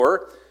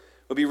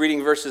We'll be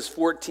reading verses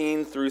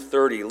 14 through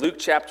 30. Luke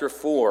chapter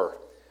 4,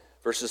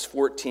 verses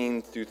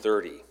 14 through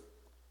 30.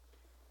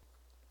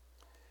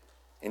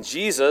 And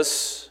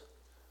Jesus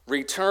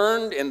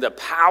returned in the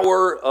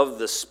power of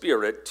the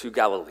Spirit to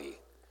Galilee.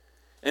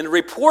 And a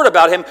report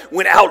about him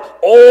went out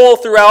all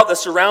throughout the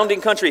surrounding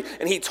country,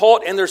 and he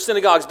taught in their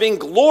synagogues, being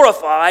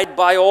glorified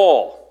by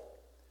all.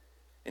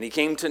 And he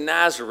came to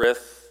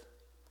Nazareth,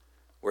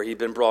 where he'd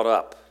been brought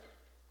up.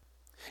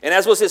 And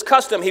as was his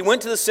custom, he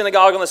went to the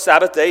synagogue on the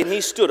Sabbath day, and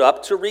he stood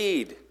up to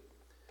read.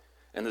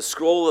 And the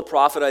scroll of the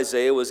prophet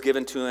Isaiah was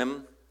given to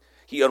him.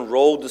 He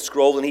unrolled the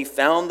scroll, and he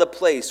found the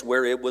place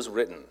where it was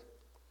written,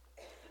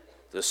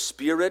 "The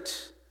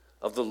Spirit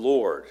of the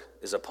Lord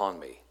is upon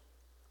me,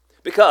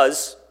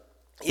 because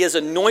he has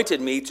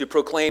anointed me to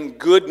proclaim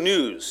good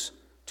news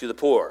to the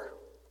poor.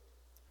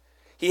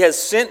 He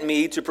has sent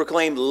me to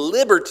proclaim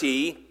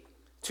liberty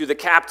to the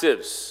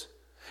captives,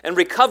 and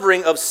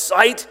recovering of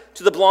sight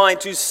to the blind,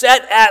 to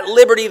set at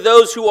liberty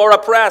those who are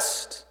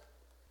oppressed,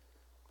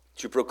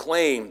 to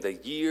proclaim the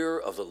year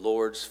of the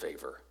Lord's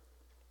favor."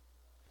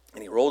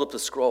 And he rolled up the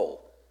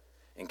scroll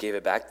and gave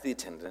it back to the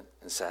attendant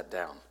and sat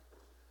down.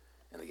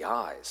 And the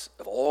eyes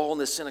of all in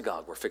the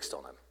synagogue were fixed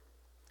on him.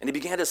 And he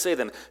began to say to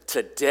them,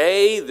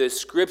 "Today this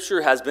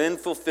scripture has been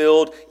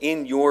fulfilled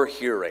in your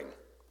hearing."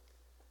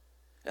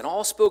 And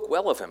all spoke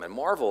well of him and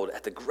marveled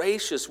at the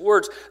gracious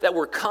words that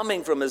were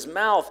coming from his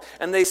mouth.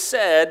 And they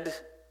said,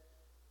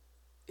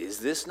 "Is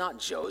this not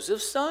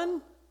Joseph's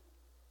son?"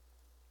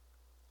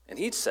 And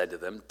he said to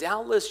them,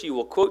 "Doubtless you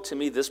will quote to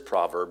me this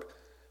proverb,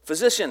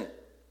 'Physician,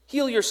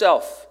 heal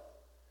yourself.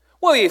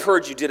 Well, you've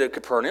heard you did at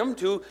Capernaum,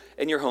 do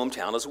in your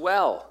hometown as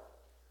well."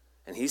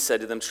 And he said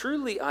to them,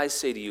 "Truly I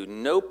say to you,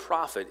 no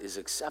prophet is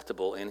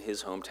acceptable in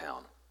his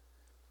hometown.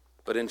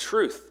 But in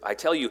truth, I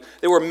tell you,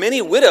 there were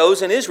many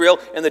widows in Israel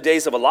in the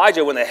days of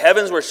Elijah, when the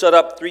heavens were shut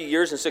up 3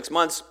 years and 6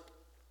 months,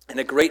 and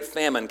a great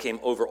famine came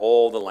over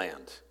all the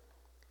land.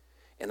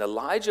 And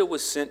Elijah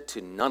was sent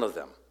to none of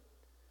them,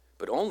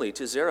 but only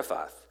to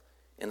Zarephath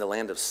in the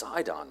land of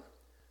Sidon,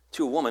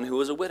 to a woman who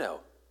was a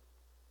widow.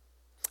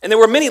 And there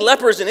were many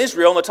lepers in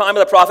Israel in the time of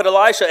the prophet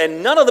Elisha,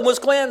 and none of them was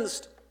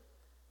cleansed,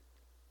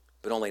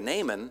 but only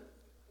Naaman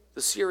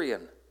the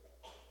Syrian."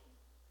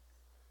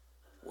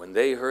 When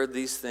they heard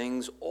these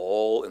things,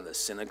 all in the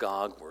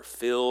synagogue were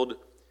filled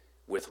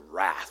with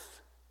wrath.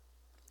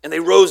 And they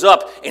rose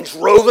up and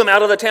drove him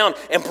out of the town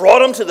and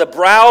brought him to the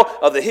brow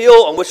of the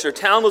hill on which their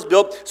town was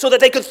built, so that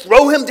they could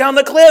throw him down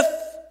the cliff.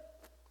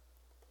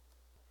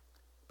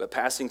 But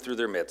passing through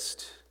their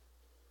midst,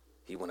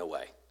 he went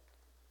away.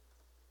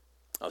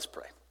 Let's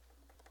pray.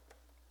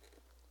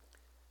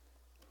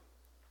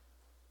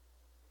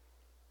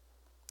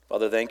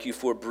 Father, thank you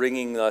for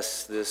bringing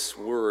us this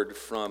word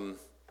from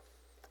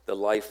the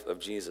life of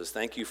Jesus.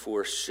 Thank you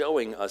for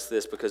showing us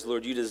this, because,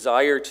 Lord, you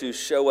desire to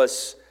show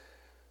us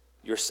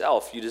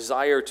yourself. You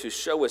desire to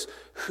show us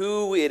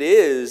who it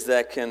is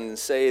that can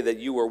say that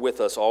you are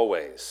with us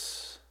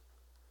always.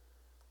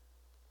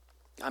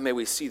 God, may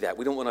we see that.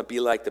 We don't want to be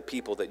like the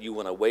people that you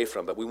went away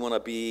from, but we want to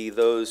be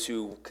those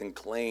who can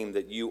claim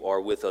that you are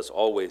with us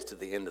always to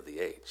the end of the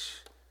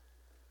age.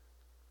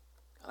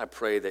 I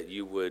pray that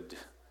you would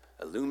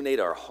illuminate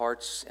our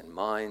hearts and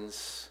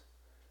minds.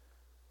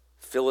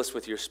 Fill us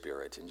with your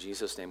Spirit. In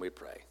Jesus' name we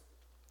pray.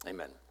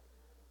 Amen.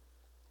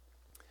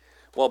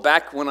 Well,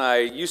 back when I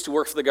used to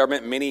work for the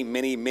government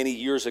many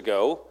years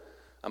ago,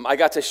 I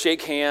got to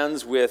shake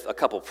hands with a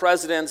couple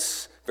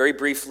presidents very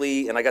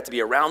briefly, and I got to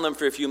be around them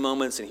for a few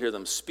moments and hear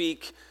them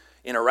speak,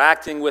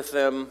 interacting with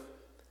them.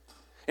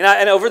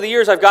 And over the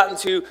years, I've gotten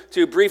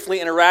to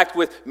briefly interact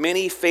with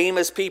many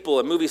famous people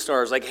and movie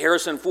stars like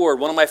Harrison Ford,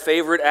 one of my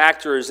favorite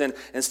actors, and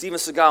Steven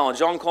Seagal and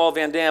Jean-Claude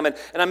Van Damme. And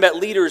I met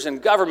leaders in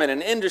government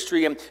and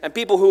industry and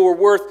people who were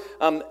worth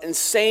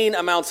insane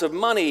amounts of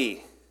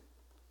money.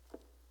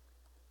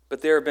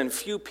 But there have been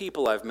few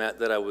people I've met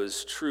that I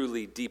was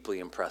truly, deeply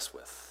impressed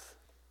with.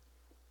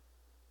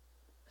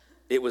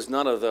 It was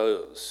none of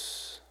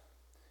those.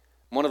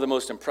 One of the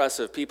most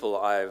impressive people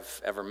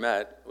I've ever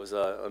met was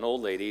an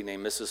old lady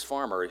named Mrs.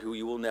 Farmer, who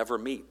you will never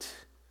meet.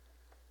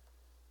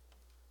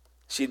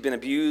 She'd been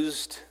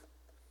abused.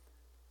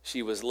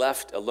 She was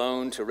left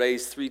alone to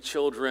raise 3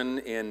 children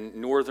in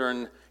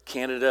northern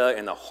Canada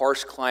in the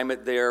harsh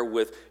climate there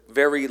with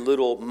very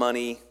little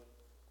money.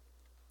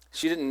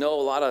 She didn't know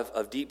a lot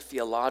of deep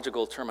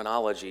theological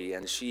terminology,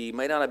 and she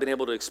might not have been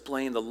able to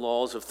explain the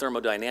laws of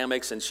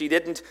thermodynamics, and she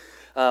didn't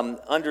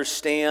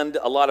understand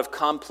a lot of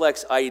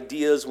complex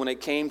ideas when it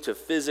came to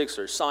physics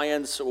or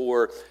science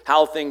or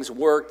how things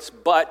worked,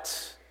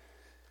 but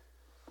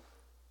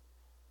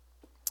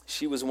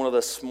she was one of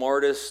the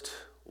smartest,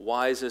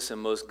 wisest,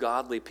 and most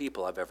godly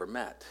people I've ever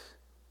met.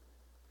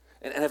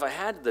 And if I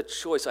had the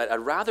choice, I'd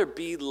rather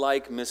be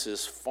like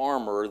Mrs.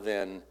 Farmer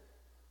than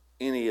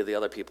any of the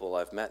other people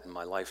I've met in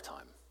my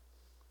lifetime.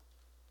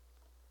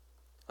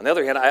 On the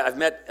other hand, I've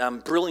met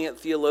brilliant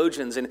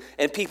theologians and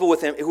people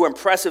with him who are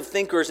impressive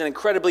thinkers and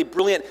incredibly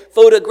brilliant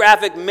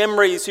photographic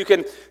memories who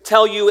can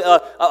tell you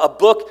a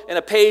book and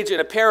a page and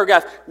a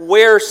paragraph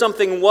where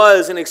something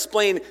was and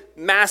explain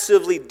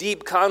massively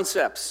deep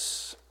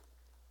concepts.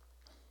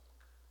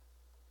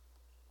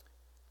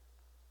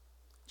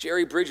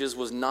 Jerry Bridges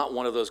was not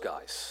one of those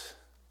guys.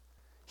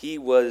 He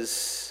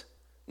was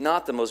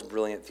not the most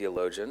brilliant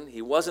theologian.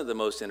 He wasn't the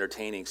most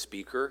entertaining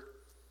speaker.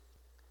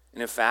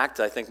 And in fact,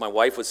 I think my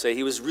wife would say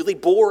he was really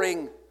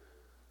boring.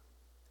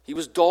 He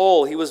was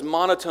dull. He was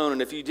monotone.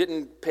 And if you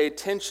didn't pay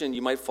attention,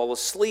 you might fall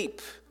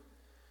asleep.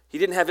 He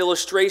didn't have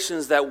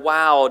illustrations that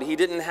wowed. He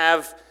didn't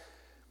have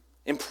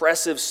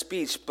impressive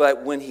speech.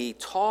 But when he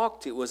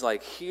talked, it was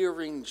like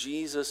hearing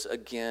Jesus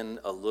again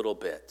a little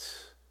bit.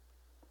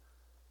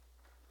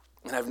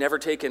 And I've never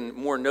taken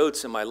more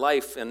notes in my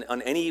life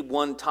on any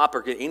one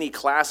topic in any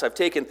class I've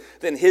taken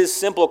than his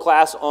simple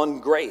class on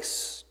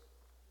grace.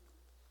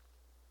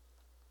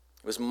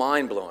 It was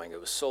mind-blowing. It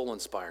was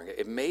soul-inspiring.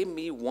 It made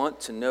me want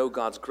to know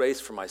God's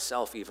grace for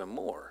myself even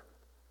more.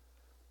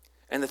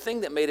 And the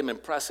thing that made him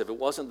impressive, it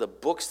wasn't the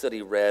books that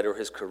he read or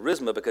his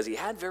charisma, because he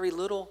had very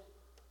little.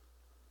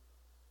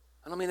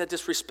 I don't mean that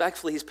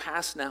disrespectfully. He's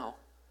passed now.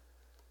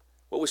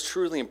 What was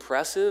truly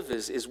impressive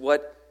is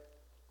what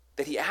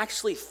that he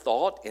actually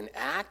thought and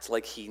acted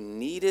like he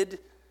needed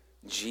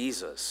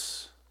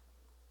Jesus.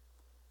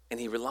 And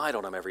he relied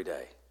on him every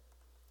day.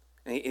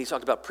 And he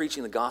talked about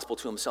preaching the gospel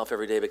to himself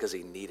every day because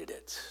he needed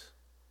it.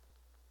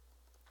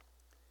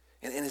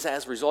 And as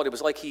a result, it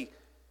was like he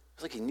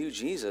knew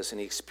Jesus and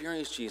he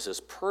experienced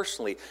Jesus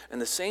personally. And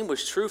the same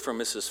was true for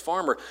Mrs.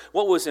 Farmer.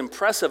 What was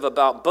impressive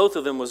about both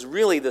of them was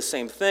really the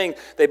same thing.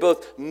 They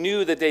both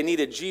knew that they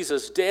needed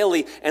Jesus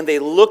daily, and they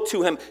looked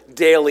to him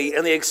daily,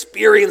 and they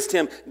experienced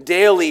him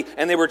daily,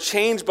 and they were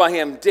changed by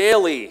him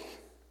daily.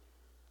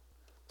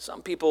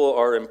 Some people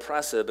are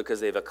impressive because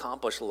they've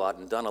accomplished a lot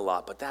and done a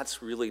lot, but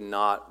that's really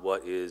not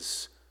what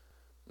is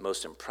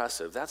most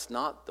impressive. That's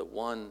not the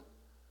one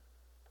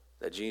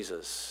that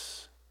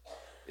Jesus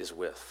is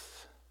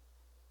with.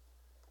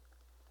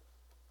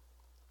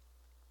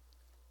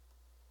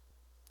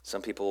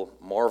 Some people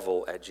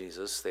marvel at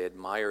Jesus. They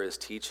admire his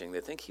teaching. They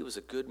think he was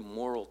a good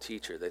moral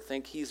teacher. They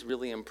think he's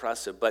really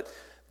impressive, but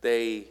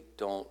they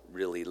don't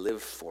really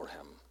live for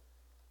him.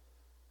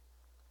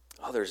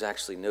 Others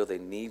actually know they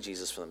need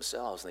Jesus for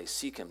themselves, and they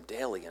seek him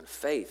daily in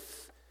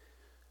faith.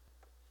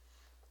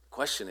 The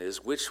question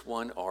is, which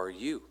one are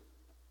you?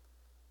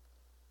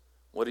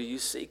 What are you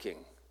seeking?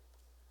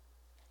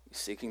 Are you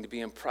seeking to be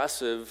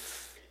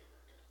impressive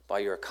by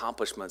your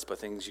accomplishments, by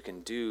things you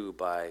can do,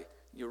 by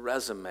your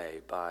resume,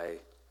 by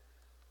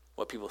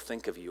what people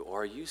think of you?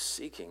 Or are you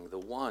seeking the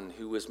one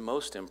who is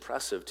most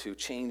impressive to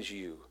change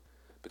you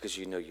because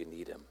you know you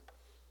need him?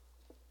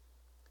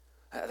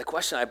 The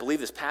question, I believe,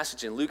 this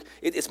passage in Luke,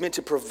 it's meant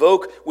to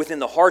provoke within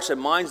the hearts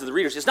and minds of the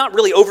readers. It's not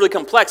really overly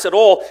complex at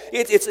all.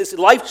 It's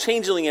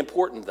life-changingly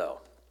important,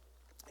 though.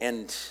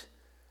 And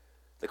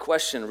the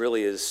question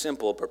really is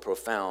simple but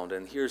profound.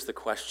 And here's the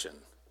question.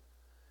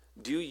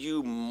 Do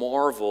you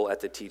marvel at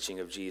the teaching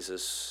of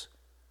Jesus,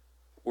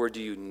 or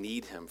do you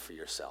need him for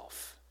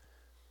yourself?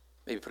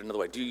 Maybe put it another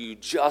way. Do you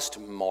just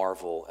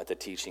marvel at the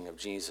teaching of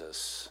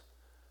Jesus,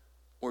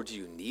 or do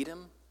you need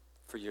him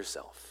for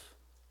yourself?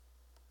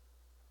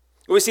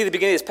 What we see at the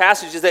beginning of this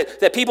passage is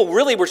that people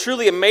really were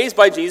truly amazed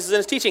by Jesus and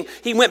his teaching.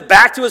 He went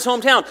back to his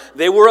hometown.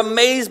 They were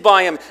amazed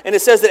by him. And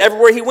it says that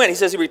everywhere he went, he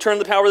says he returned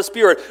the power of the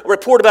Spirit. A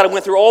report about him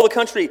went through all the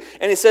country.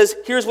 And it says,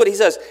 here's what he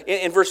says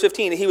in verse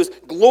 15. He was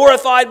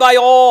glorified by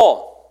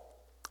all.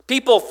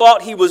 People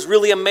thought he was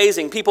really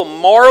amazing. People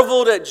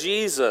marveled at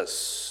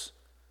Jesus.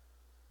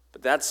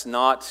 But that's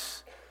not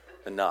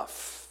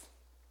enough.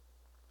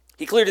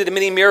 He clearly did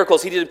many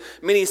miracles. He did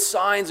many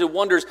signs and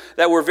wonders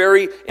that were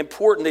very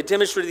important. They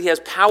demonstrated he has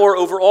power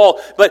over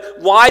all. But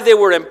why they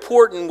were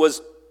important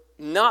was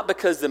not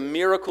because the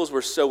miracles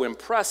were so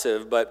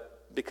impressive,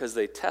 but because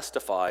they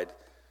testified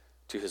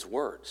to his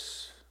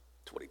words,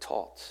 to what he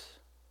taught.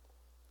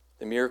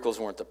 The miracles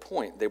weren't the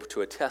point. They were to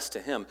attest to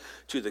him,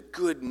 to the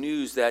good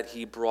news that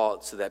he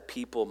brought, so that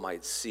people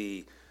might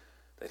see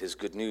that his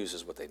good news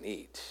is what they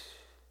need.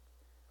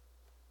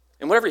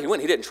 And wherever he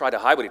went, he didn't try to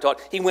hide what he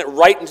taught. He went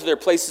right into their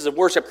places of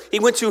worship.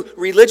 He went to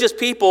religious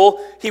people.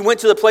 He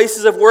went to the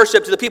places of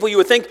worship, to the people you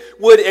would think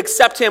would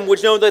accept him,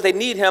 would know that they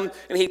need him.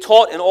 And he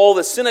taught in all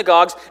the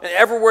synagogues. And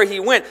everywhere he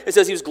went, it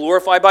says he was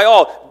glorified by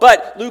all.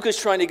 But Luke is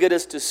trying to get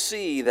us to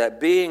see that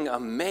being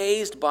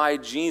amazed by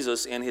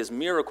Jesus and his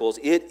miracles,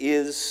 it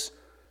is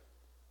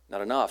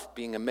not enough.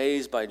 Being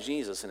amazed by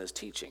Jesus and his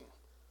teaching,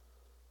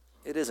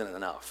 it isn't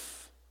enough.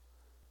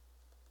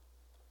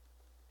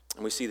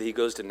 And we see that he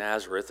goes to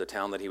Nazareth, the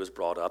town that he was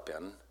brought up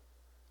in.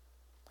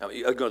 Now,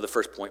 I'll go to the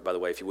first point, by the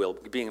way, if you will.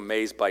 Being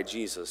amazed by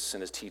Jesus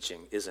and his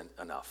teaching isn't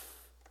enough.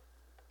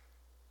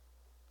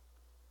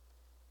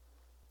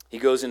 He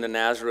goes into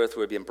Nazareth,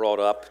 where he'd been brought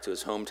up, to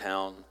his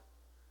hometown.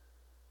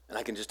 And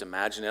I can just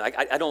imagine it.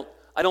 I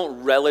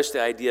don't relish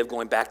the idea of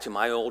going back to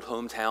my old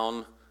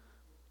hometown,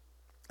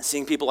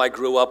 seeing people I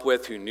grew up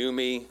with who knew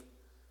me,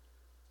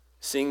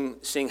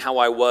 seeing how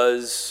I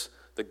was,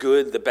 the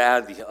good, the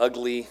bad, the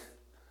ugly,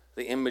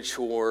 the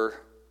immature.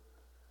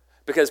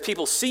 Because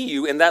people see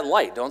you in that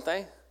light, don't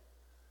they?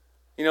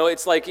 You know,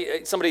 it's like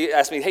somebody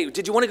asked me, hey,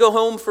 did you want to go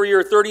home for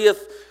your 30th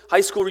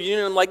high school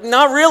reunion? I'm like,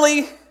 not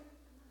really.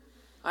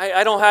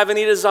 I don't have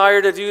any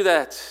desire to do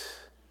that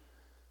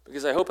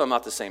because I hope I'm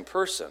not the same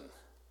person.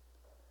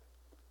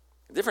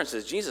 The difference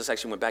is Jesus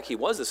actually went back. He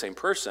was the same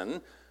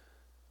person,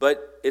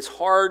 but it's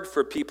hard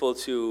for people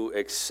to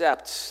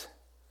accept.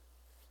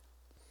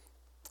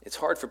 It's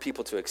hard for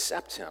people to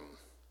accept him.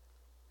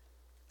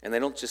 And they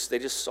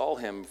just saw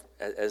him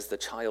as the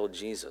child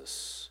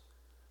Jesus.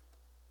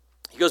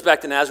 He goes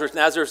back to Nazareth.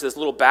 Nazareth is this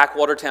little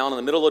backwater town in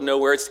the middle of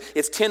nowhere.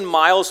 It's 10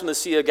 miles from the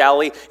Sea of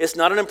Galilee. It's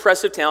not an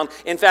impressive town.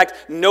 In fact,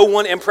 no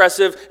one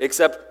impressive,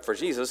 except for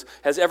Jesus,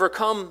 has ever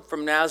come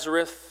from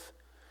Nazareth.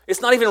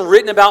 It's not even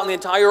written about in the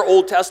entire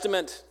Old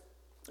Testament.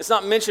 It's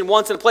not mentioned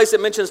once in a place.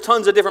 It mentions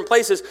tons of different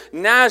places.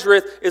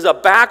 Nazareth is a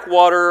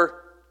backwater,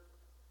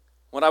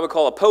 what I would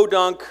call a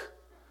podunk,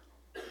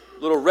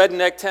 little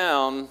redneck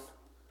town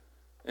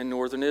in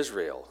northern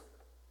Israel.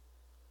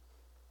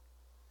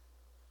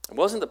 It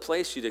wasn't the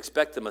place you'd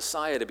expect the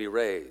Messiah to be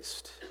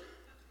raised.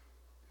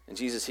 And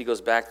Jesus, he goes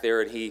back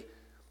there and he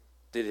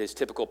did his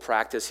typical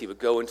practice. He would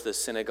go into the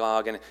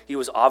synagogue and he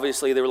was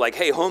obviously, they were like,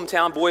 hey,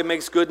 hometown boy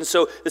makes good. And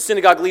so the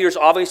synagogue leaders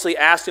obviously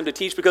asked him to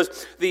teach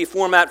because the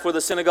format for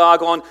the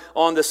synagogue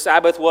on the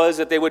Sabbath was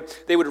that they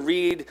would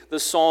read the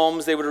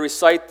Psalms, they would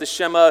recite the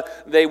Shema,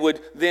 they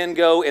would then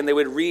go and they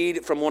would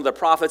read from one of the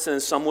prophets and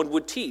then someone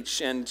would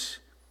teach. And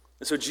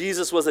so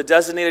Jesus was a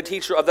designated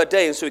teacher of that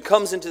day. And so he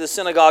comes into the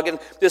synagogue and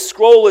this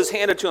scroll is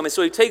handed to him. And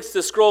so he takes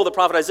the scroll of the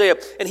prophet Isaiah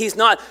and he's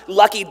not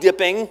lucky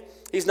dipping.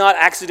 He's not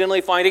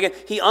accidentally finding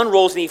it. He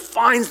unrolls and he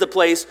finds the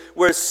place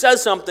where it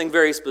says something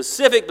very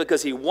specific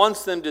because he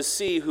wants them to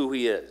see who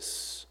he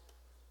is.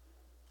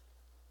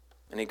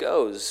 And he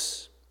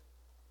goes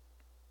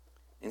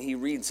and he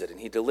reads it and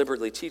he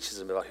deliberately teaches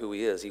them about who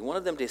he is. He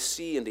wanted them to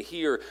see and to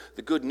hear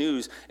the good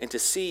news and to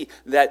see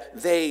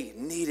that they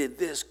needed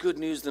this good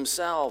news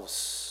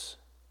themselves.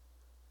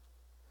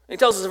 He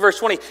tells us in verse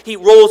 20, he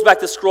rolls back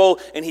the scroll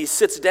and he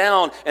sits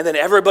down and then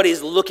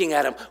everybody's looking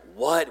at him.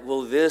 What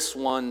will this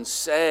one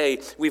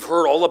say? We've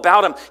heard all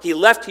about him. He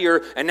left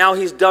here and now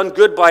he's done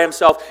good by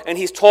himself and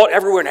he's taught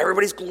everywhere and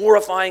everybody's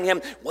glorifying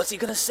him. What's he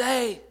going to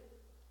say?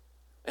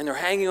 And they're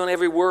hanging on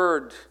every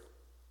word.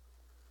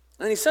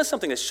 And then he says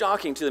something that's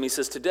shocking to them. He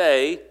says,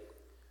 today,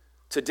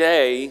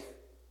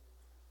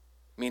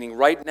 meaning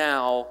right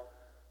now,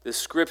 this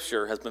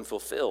scripture has been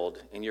fulfilled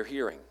in your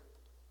hearing.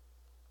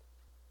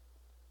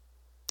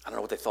 I don't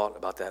know what they thought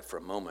about that for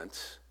a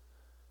moment,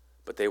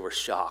 but they were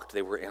shocked.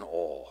 They were in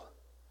awe.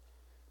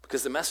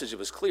 Because the message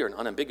was clear and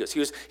unambiguous.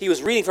 He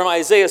was reading from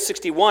Isaiah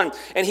 61,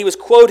 and he was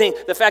quoting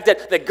the fact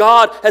that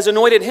God has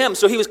anointed him.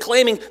 So he was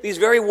claiming these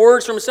very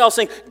words for himself,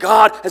 saying,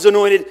 God has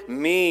anointed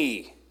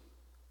me.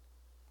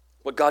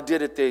 What God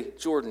did at the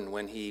Jordan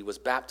when he was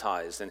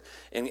baptized,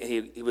 and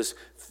he was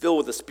filled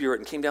with the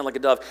Spirit and came down like a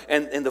dove.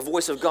 And the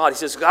voice of God, he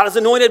says, God has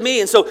anointed me.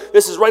 And so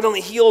this is right on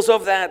the heels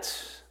of that.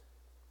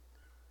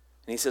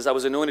 And he says, I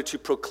was anointed to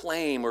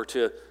proclaim or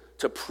to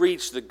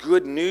preach the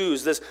good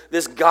news,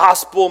 this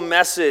gospel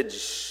message.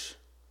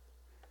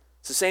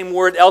 It's the same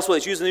word elsewhere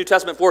that's used in the New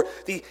Testament for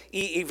the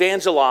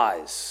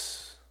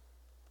evangelize.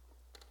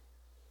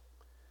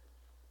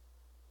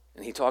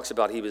 And he talks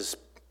about he was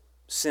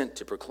sent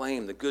to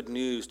proclaim the good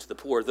news to the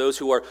poor, those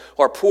who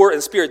are poor in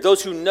spirit,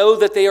 those who know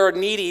that they are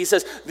needy. He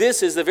says,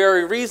 this is the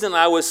very reason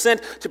I was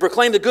sent to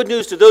proclaim the good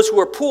news to those who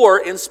are poor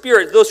in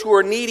spirit, those who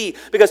are needy,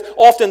 because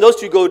often those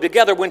two go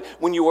together.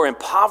 When you are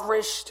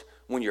impoverished,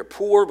 when you're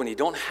poor, when you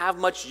don't have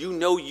much, you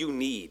know you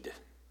need.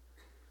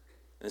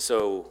 And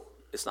so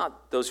it's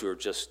not those who are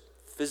just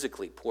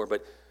physically poor,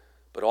 but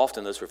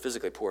often those who are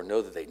physically poor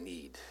know that they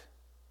need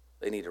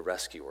a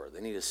rescuer,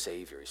 they need a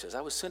savior. He says,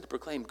 I was sent to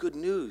proclaim good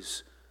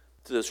news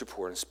to those who are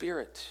poor in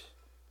spirit.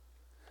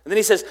 And then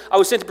he says, I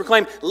was sent to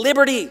proclaim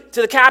liberty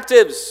to the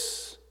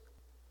captives.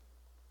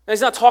 Now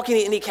he's not talking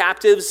to any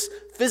captives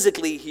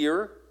physically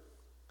here,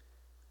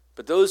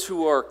 but those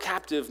who are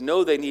captive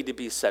know they need to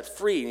be set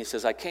free. And he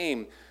says, I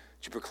came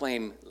to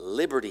proclaim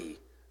liberty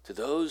to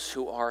those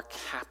who are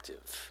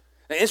captive.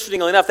 Now,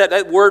 interestingly enough,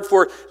 that word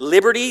for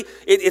liberty,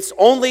 it's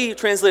only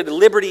translated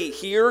liberty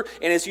here,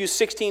 and it's used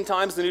 16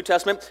 times in the New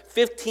Testament.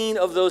 15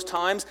 of those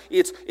times,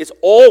 it's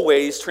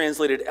always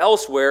translated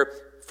elsewhere,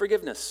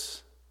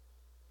 forgiveness.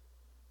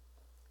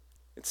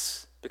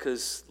 It's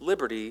because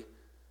liberty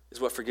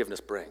is what forgiveness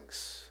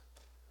brings.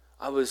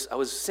 I was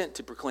sent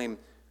to proclaim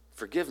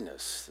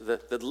forgiveness,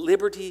 the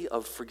liberty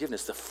of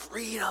forgiveness, the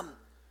freedom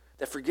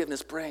that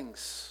forgiveness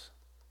brings.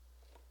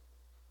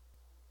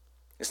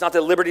 It's not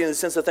the liberty in the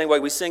sense of the thing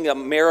like we sing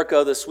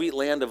America, the sweet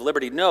land of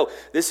liberty. No,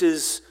 this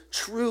is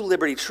true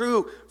liberty,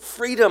 true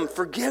freedom,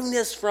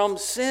 forgiveness from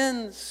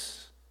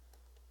sins.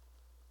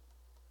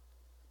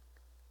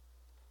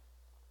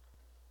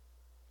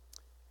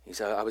 He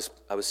said, I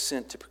was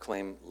sent to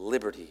proclaim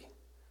liberty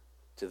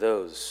to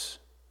those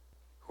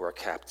who are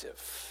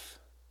captive.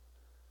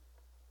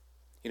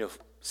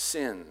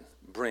 Sin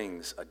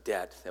brings a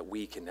debt that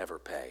we can never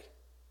pay.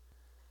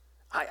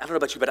 I don't know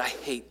about you, but I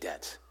hate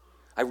debt.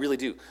 I really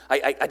do.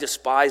 I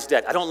despise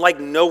debt. I don't like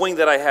knowing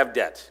that I have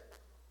debt.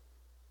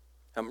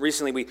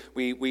 Recently,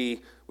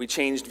 we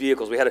changed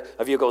vehicles. We had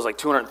a vehicle that was like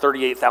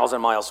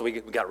 238,000 miles, so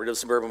we got rid of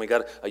Suburban. We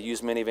got a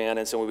used minivan,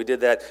 and so when we did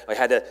that, I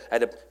had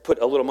to put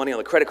a little money on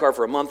the credit card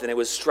for a month, and it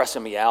was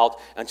stressing me out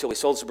until we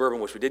sold Suburban,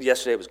 which we did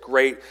yesterday. It was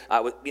great,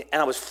 and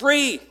I was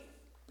free. It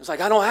was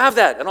like, I don't have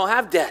that. I don't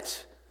have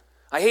debt.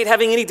 I hate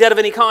having any debt of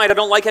any kind. I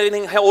don't like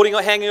anything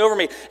hanging over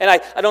me, and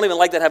I don't even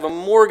like that I have a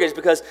mortgage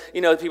because,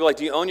 people are like,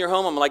 do you own your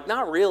home? I'm like,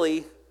 not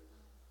really.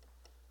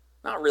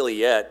 Not really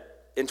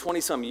yet. In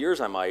 20-some years,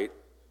 I might.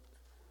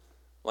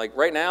 Like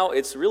right now,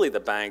 it's really the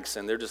banks,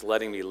 and they're just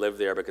letting me live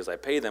there because I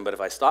pay them. But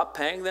if I stop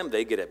paying them,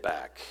 they get it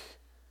back.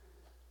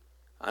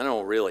 I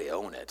don't really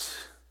own it.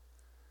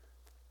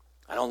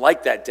 I don't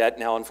like that debt.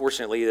 Now,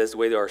 unfortunately, that's the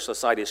way our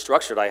society is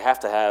structured. I have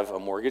to have a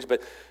mortgage,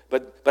 but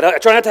I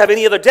try not to have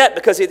any other debt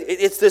because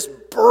it's this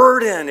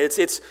burden.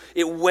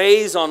 It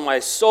weighs on my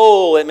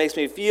soul. It makes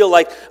me feel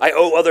like I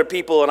owe other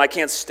people, and I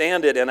can't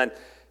stand it. And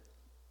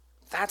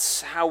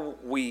that's how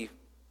we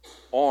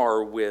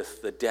are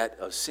with the debt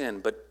of sin.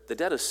 But the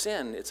debt of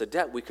sin, it's a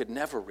debt we could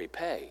never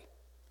repay.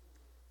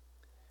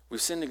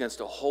 We've sinned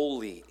against a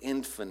holy,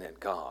 infinite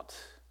God.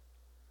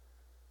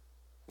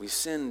 We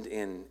sinned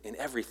in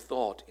every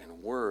thought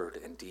and word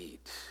and deed.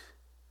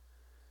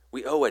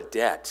 We owe a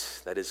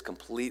debt that is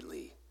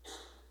completely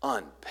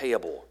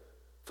unpayable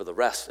for the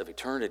rest of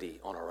eternity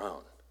on our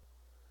own.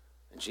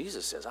 And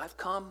Jesus says, I've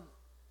come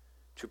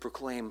to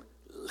proclaim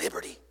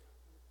liberty,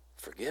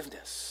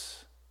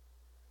 forgiveness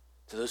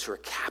to those who are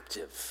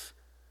captive,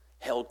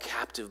 held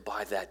captive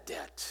by that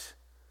debt,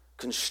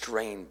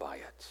 constrained by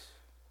it.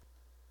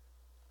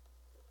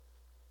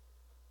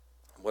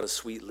 What a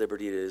sweet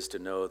liberty it is to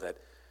know that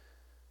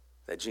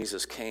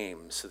Jesus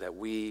came so that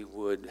we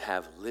would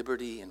have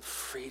liberty and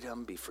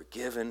freedom, be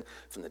forgiven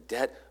from the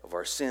debt of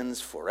our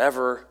sins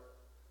forever,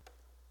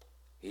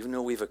 even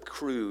though we've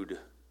accrued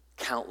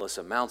countless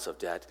amounts of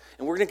debt.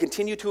 And we're going to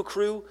continue to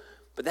accrue,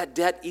 but that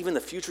debt, even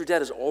the future debt,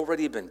 has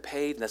already been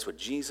paid, and that's what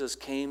Jesus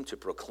came to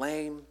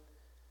proclaim.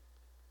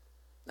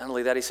 Not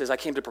only that, he says, I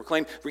came to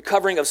proclaim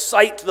recovering of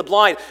sight to the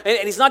blind. And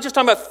he's not just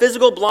talking about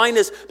physical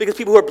blindness because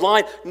people who are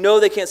blind know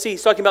they can't see.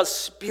 He's talking about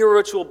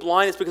spiritual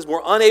blindness because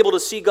we're unable to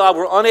see God.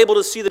 We're unable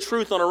to see the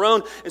truth on our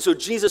own. And so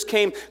Jesus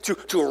came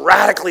to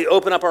radically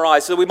open up our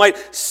eyes so that we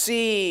might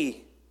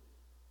see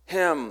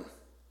him,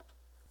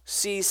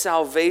 see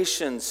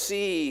salvation,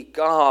 see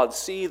God,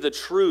 see the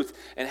truth,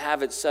 and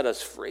have it set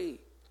us free.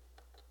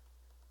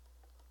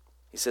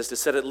 He says to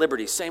set at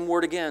liberty, same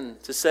word again,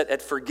 to set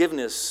at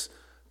forgiveness,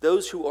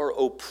 those who are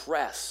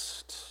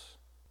oppressed.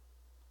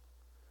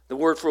 The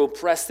word for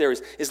oppressed there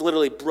is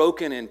literally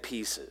broken in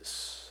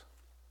pieces.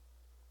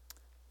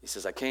 He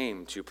says, I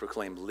came to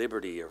proclaim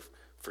liberty or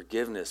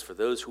forgiveness for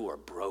those who are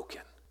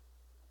broken.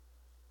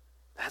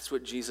 That's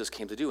what Jesus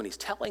came to do. And he's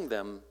telling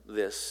them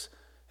this,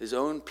 his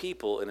own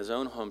people in his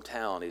own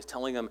hometown. He's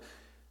telling them,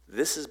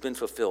 this has been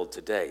fulfilled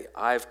today.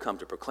 I've come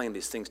to proclaim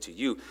these things to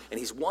you. And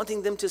he's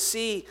wanting them to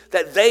see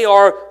that they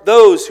are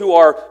those who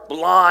are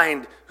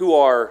blind, who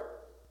are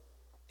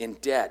in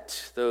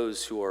debt,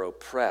 those who are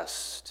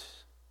oppressed,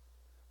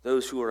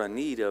 those who are in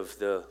need of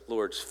the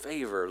Lord's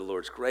favor, the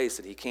Lord's grace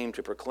that he came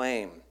to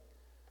proclaim.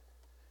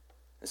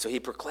 And so he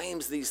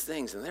proclaims these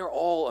things, and they're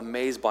all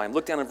amazed by him.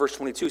 Look down in verse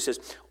 22, it says,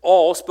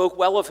 all spoke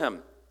well of him.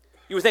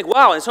 You would think,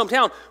 wow, in his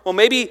hometown, well,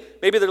 maybe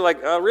they're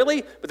like,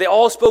 really? But they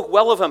all spoke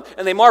well of him,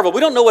 and they marveled. We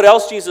don't know what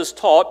else Jesus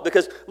taught,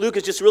 because Luke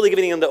is just really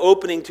giving them the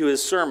opening to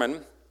his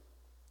sermon.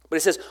 But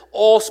it says,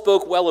 all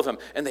spoke well of him,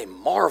 and they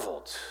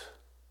marveled.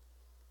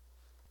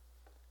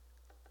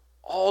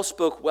 All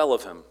spoke well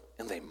of him,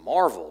 and they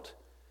marveled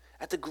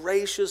at the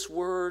gracious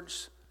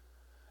words.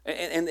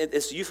 And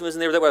it's euphemism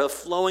there. They were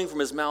flowing from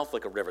his mouth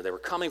like a river. They were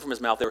coming from his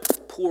mouth. They were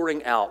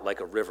pouring out like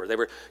a river. They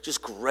were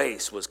just,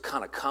 grace was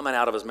kind of coming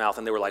out of his mouth.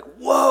 And they were like,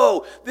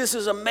 whoa, this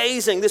is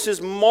amazing. This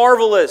is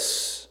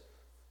marvelous.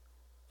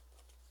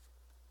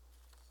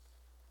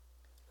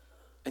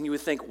 And you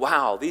would think,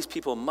 wow, these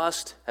people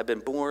must have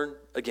been born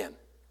again.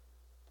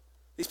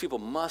 These people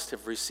must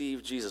have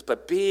received Jesus.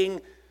 But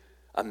being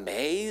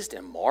amazed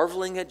and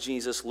marveling at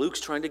Jesus, Luke's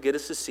trying to get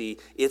us to see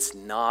it's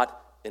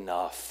not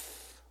enough.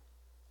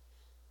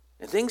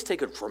 And things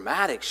take a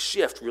dramatic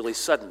shift really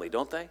suddenly,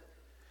 don't they?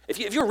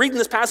 If you're reading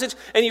this passage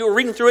and you were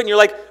reading through it and you're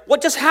like,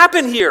 what just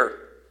happened here?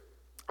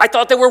 I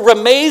thought they were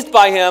amazed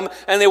by him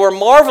and they were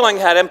marveling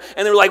at him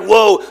and they were like,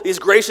 whoa, these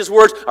gracious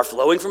words are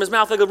flowing from his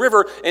mouth like a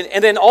river.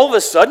 And then all of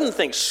a sudden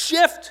things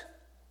shift.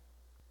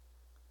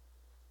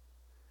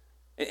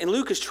 And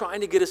Luke is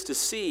trying to get us to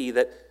see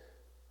that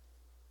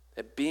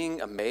being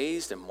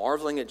amazed and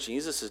marveling at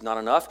Jesus is not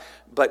enough,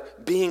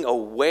 but being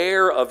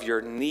aware of your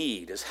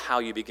need is how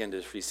you begin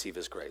to receive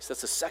his grace.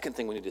 That's the second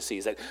thing we need to see,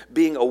 is that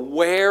being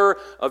aware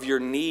of your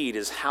need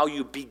is how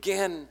you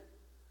begin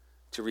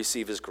to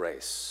receive his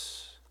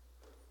grace.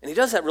 And he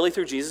does that really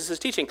through Jesus'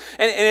 teaching.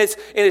 And it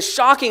is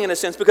shocking in a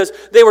sense because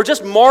they were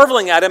just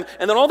marveling at him,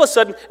 and then all of a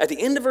sudden, at the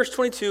end of verse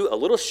 22, a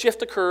little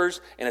shift occurs,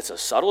 and it's a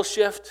subtle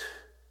shift,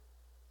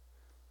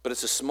 but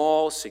it's a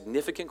small,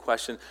 significant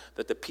question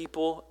that the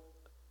people,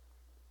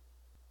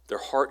 their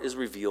heart is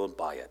revealed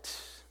by it.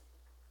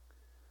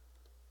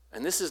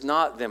 And this is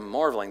not them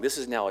marveling. This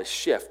is now a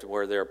shift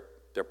where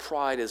their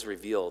pride is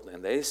revealed,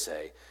 and they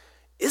say,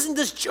 "Isn't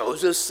this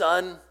Joseph's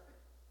son?"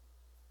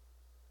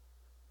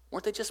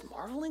 Weren't they just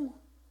marveling?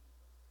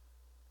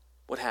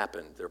 What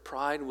happened? Their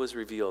pride was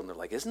revealed, and they're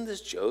like, "Isn't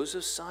this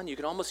Joseph's son?" You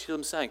can almost hear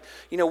them saying,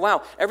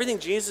 wow, everything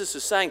Jesus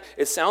is saying,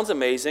 it sounds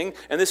amazing,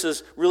 and this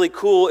is really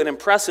cool and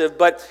impressive,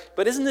 but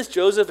isn't this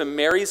Joseph and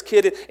Mary's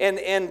kid? And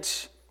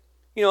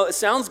it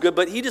sounds good,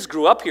 but he just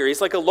grew up here. He's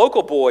like a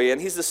local boy,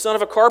 and he's the son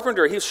of a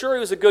carpenter. He's sure he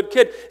was a good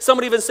kid. Some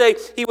would even say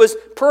he was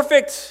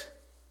perfect.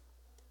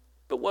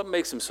 But what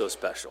makes him so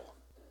special?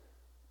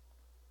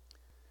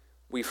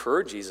 We've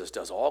heard Jesus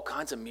does all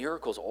kinds of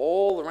miracles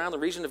all around the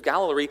region of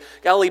Galilee,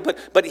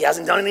 but he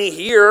hasn't done any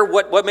here.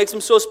 What makes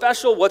him so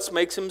special? What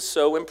makes him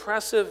so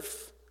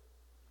impressive?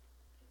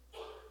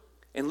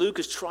 And Luke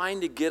is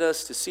trying to get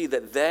us to see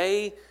that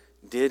they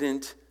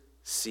didn't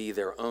see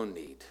their own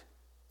need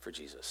for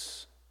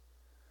Jesus.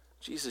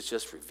 Jesus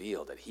just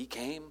revealed that he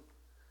came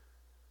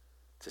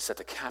to set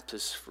the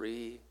captives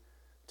free,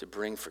 to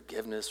bring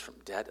forgiveness from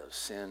debt of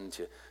sin,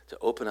 to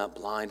open up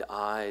blind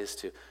eyes,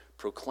 to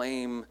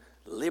proclaim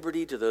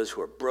liberty to those who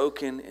are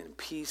broken in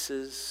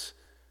pieces.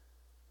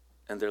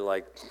 And they're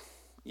like,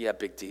 yeah,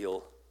 big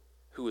deal.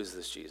 Who is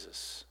this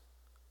Jesus?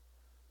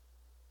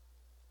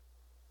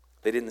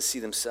 They didn't see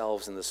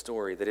themselves in the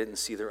story. They didn't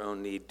see their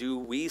own need. Do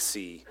we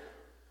see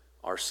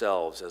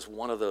ourselves as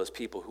one of those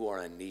people who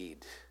are in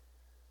need?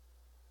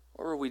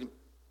 Or are we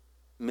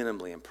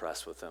minimally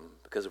impressed with him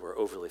because we're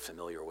overly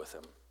familiar with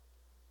him?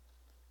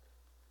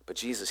 But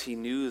Jesus, he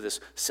knew this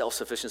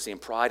self-sufficiency and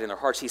pride in their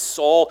hearts. He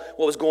saw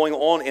what was going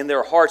on in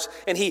their hearts.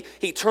 And he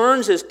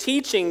turns his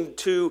teaching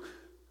to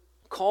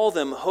call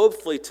them,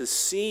 hopefully, to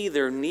see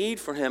their need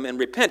for him and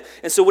repent.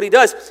 And so what he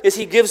does is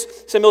he gives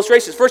some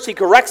illustrations. First, he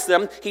corrects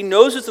them. He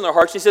knows it's in their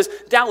hearts. He says,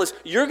 doubtless,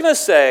 you're going to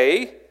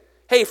say,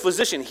 hey,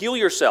 physician, heal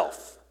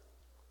yourself.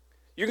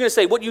 You're going to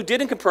say, what you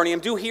did in Capernaum,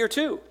 do here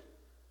too.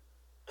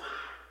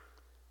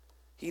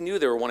 He knew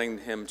they were wanting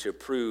him to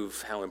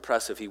prove how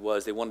impressive he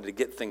was. They wanted to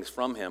get things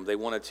from him. They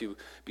wanted to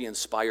be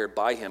inspired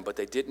by him, but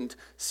they didn't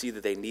see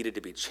that they needed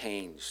to be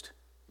changed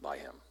by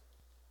him.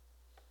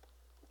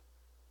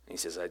 And he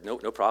says, no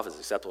prophet is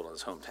acceptable in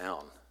his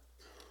hometown.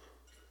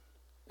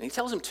 And he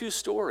tells them two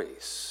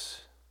stories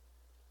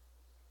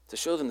to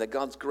show them that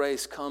God's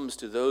grace comes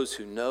to those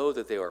who know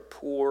that they are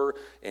poor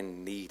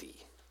and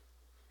needy.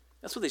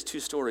 That's what these two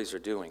stories are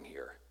doing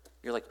here.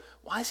 You're like,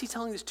 why is he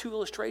telling these two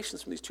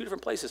illustrations from these two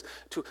different places?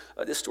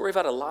 This story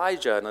about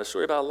Elijah and a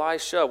story about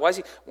Elisha.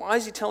 Why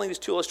is he telling these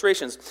two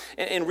illustrations?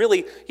 And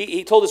really,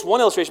 he told us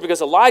one illustration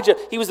because Elijah,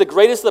 he was the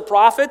greatest of the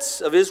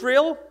prophets of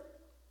Israel.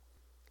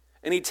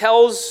 And he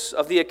tells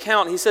of the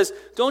account, he says,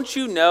 don't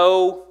you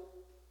know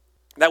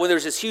that when there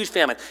was this huge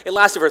famine, it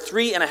lasted for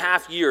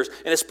 3.5 years,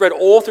 and it spread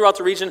all throughout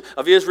the region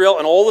of Israel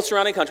and all the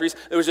surrounding countries.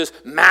 There was this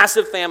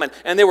massive famine,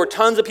 and there were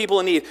tons of people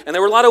in need. And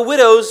there were a lot of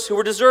widows who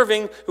were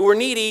deserving, who were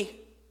needy.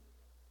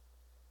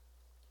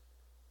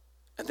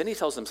 And then he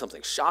tells them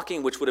something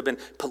shocking, which would have been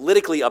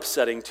politically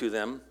upsetting to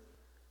them.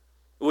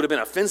 It would have been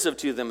offensive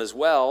to them as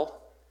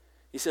well.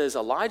 He says,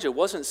 Elijah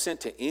wasn't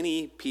sent to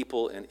any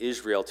people in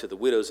Israel, to the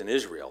widows in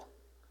Israel.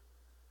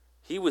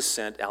 He was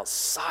sent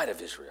outside of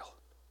Israel,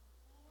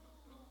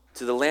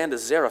 to the land of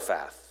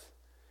Zarephath,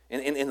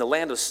 in the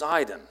land of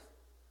Sidon. And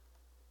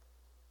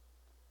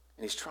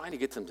he's trying to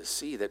get them to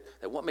see that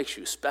what makes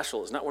you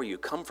special is not where you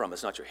come from,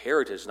 it's not your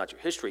heritage, it's not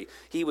your history.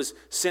 He was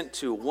sent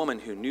to a woman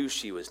who knew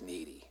she was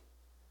needy.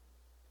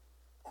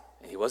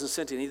 And he wasn't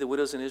sent to any of the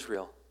widows in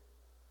Israel.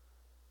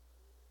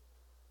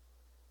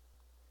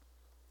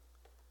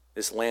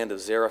 This land of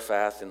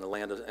Zarephath and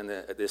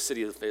the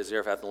city of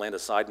Zarephath and the land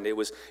of Sidon, it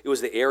was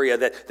the area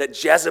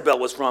that Jezebel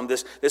was from,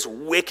 this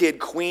wicked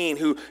queen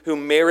who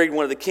married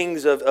one of the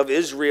kings of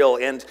Israel,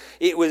 and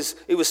it was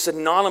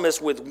synonymous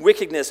with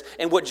wickedness.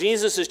 And what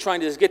Jesus is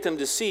trying to get them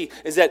to see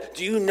is that,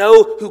 do you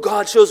know who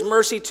God shows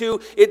mercy to?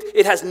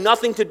 It has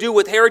nothing to do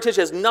with heritage,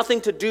 it has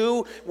nothing to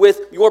do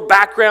with your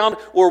background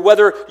or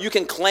whether you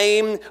can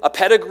claim a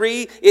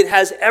pedigree. It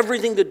has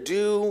everything to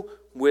do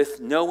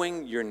with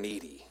knowing you're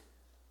needy.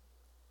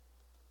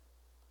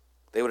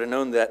 They would have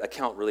known that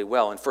account really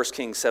well. In 1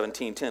 Kings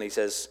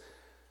 17:10,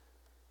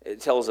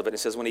 it tells of it. It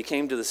says, when he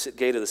came to the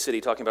gate of the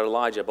city, talking about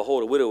Elijah,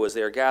 behold, a widow was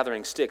there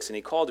gathering sticks, and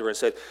he called to her and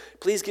said,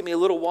 please get me a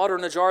little water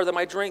in a jar that I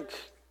might drink.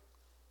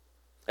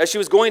 As she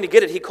was going to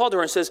get it, he called to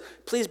her and says,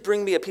 please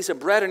bring me a piece of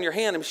bread in your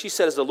hand. And she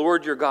said, as the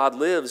Lord your God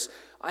lives,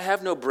 I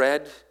have no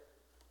bread,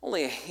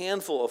 only a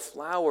handful of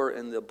flour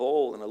in the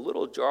bowl and a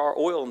little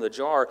oil in the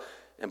jar.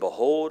 And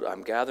behold,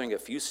 I'm gathering a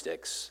few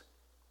sticks,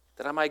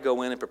 that I might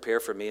go in and prepare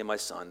for me and my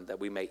son, that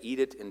we may eat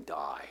it and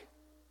die.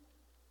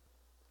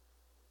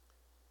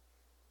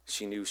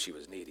 She knew she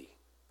was needy.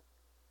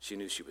 She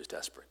knew she was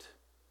desperate.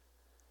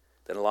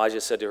 Then Elijah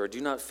said to her, "Do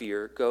not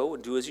fear. Go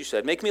and do as you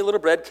said. Make me a little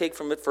bread cake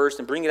from it first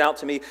and bring it out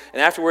to me.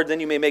 And afterward,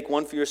 then you may make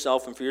one for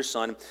yourself and for your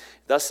son.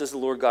 Thus says the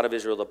Lord God of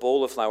Israel, the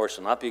bowl of flour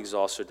shall not be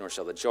exhausted, nor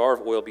shall the jar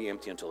of oil be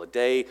empty until the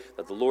day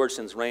that the Lord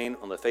sends rain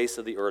on the face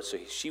of the earth." So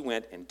she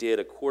went and did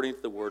according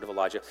to the word of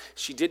Elijah.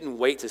 She didn't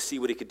wait to see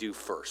what he could do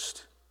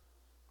first.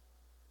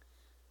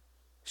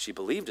 She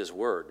believed his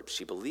word.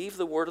 She believed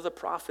the word of the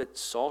prophet,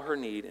 saw her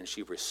need, and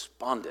she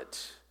responded.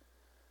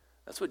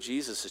 That's what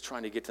Jesus is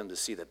trying to get them to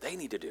see that they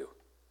need to do.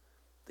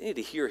 They need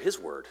to hear his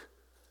word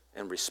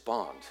and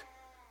respond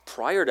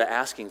prior to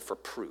asking for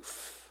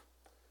proof,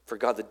 for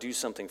God to do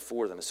something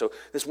for them. And so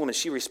this woman,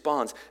 she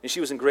responds, and she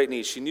was in great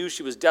need. She knew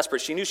she was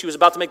desperate. She knew she was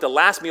about to make the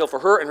last meal for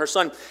her and her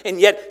son, and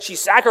yet she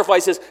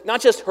sacrifices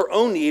not just her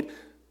own need,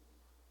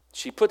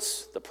 she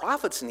puts the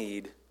prophet's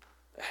need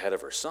ahead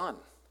of her son,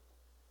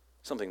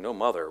 something no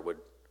mother would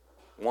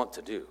want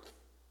to do.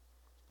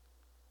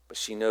 But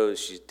she knows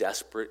she's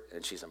desperate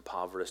and she's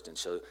impoverished, and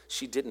so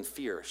she didn't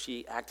fear.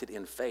 She acted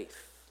in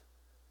faith.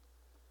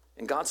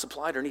 And God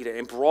supplied her need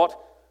and brought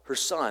her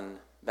son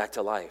back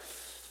to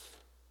life.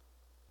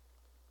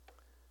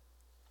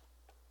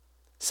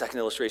 Second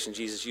illustration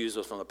Jesus used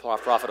was from the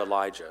prophet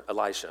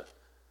Elisha.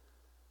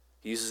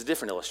 He uses a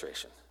different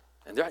illustration.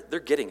 And they're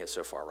getting it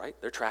so far, right?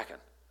 They're tracking.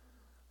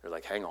 They're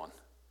like, hang on.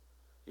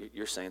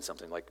 You're saying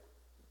something like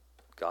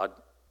God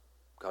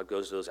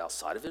goes to those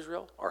outside of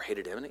Israel, our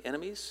hated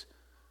enemies,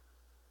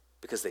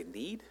 because they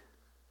need?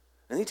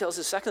 And he tells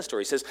his second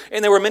story. He says,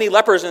 and there were many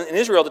lepers in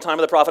Israel at the time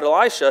of the prophet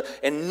Elisha,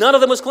 and none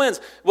of them was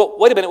cleansed. Well,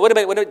 wait a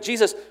minute.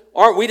 Jesus,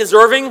 aren't we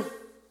deserving?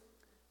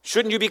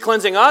 Shouldn't you be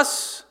cleansing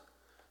us?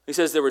 He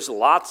says there was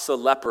lots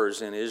of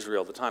lepers in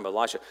Israel at the time of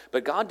Elisha,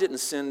 but God didn't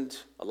send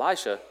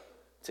Elisha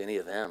to any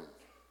of them.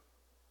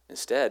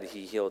 Instead,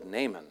 he healed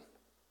Naaman,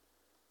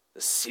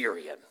 the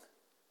Syrian.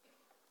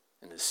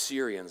 And the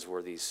Syrians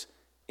were these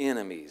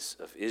enemies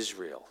of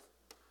Israel.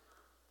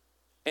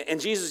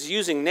 And Jesus is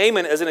using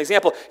Naaman as an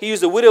example. He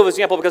used the widow as an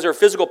example because of her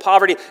physical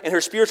poverty and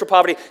her spiritual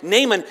poverty.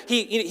 Naaman,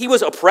 he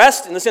was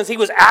oppressed in the sense he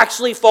was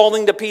actually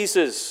falling to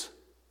pieces.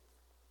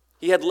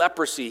 He had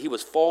leprosy. He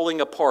was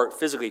falling apart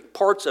physically.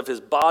 Parts of his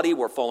body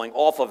were falling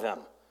off of him.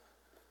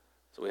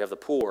 So we have the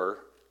poor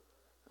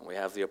and we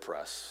have the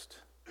oppressed.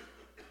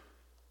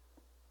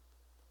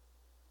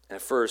 And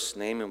at first,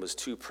 Naaman was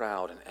too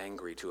proud and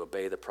angry to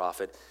obey the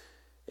prophet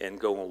and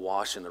go and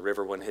wash in the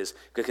river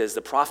because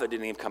the prophet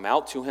didn't even come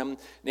out to him.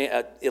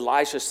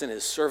 Elisha sent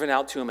his servant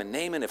out to him, and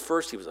Naaman, at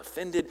first, he was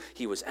offended,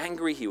 he was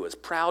angry, he was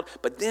proud.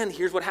 But then,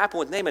 here's what happened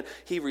with Naaman.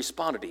 He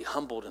responded, he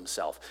humbled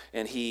himself,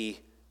 and he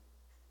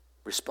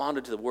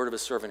responded to the word of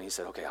his servant. He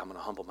said, okay, I'm going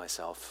to humble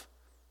myself.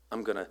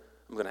 I'm going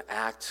to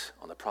act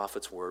on the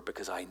prophet's word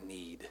because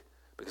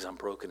I'm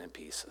broken in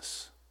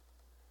pieces.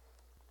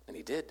 And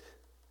he did.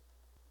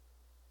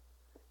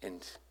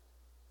 And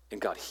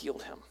God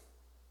healed him.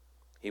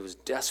 He was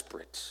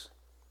desperate.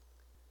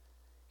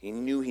 He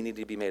knew he needed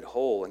to be made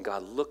whole, and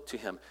God looked to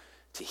him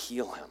to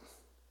heal him.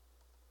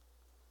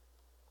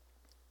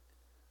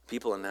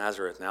 People in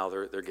Nazareth now,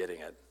 they're getting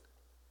it.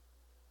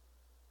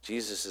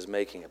 Jesus is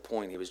making a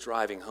point. He was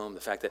driving home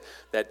the fact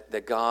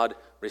that God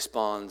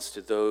responds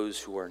to those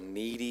who are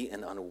needy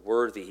and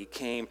unworthy. He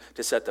came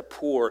to set the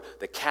poor,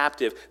 the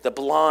captive, the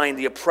blind,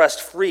 the oppressed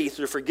free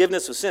through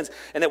forgiveness of sins,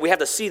 and that we have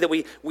to see that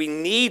we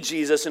need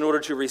Jesus in order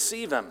to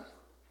receive him.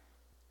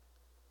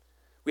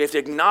 We have to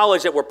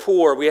acknowledge that we're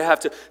poor. We have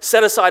to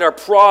set aside our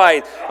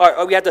pride.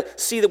 We have to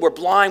see that we're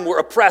blind, we're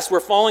oppressed, we're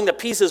falling to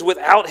pieces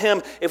without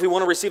him if we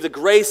want to receive the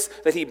grace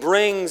that he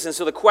brings. And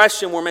so the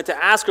question we're meant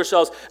to ask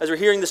ourselves as we're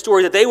hearing the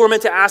story that they were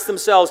meant to ask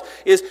themselves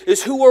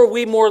is who are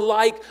we more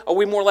like? Are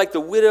we more like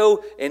the widow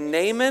and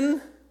Naaman?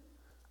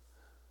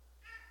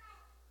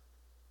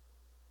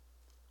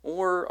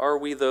 Or are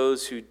we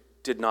those who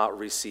did not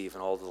receive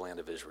in all the land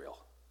of Israel?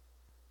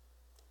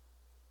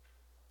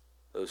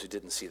 Those who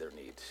didn't see their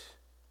need.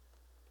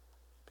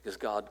 Because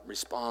God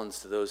responds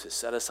to those who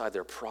set aside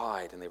their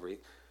pride and they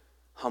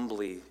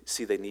humbly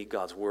see they need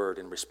God's word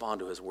and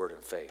respond to his word in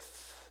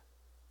faith.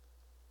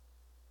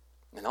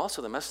 And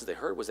also the message they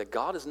heard was that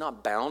God is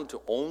not bound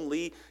to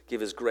only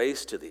give his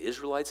grace to the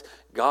Israelites.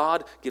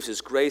 God gives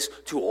his grace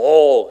to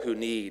all who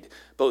need,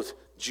 both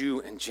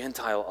Jew and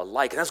Gentile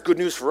alike. And that's good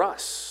news for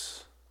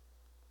us.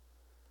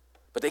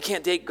 But they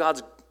can't take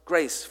God's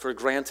grace for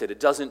granted.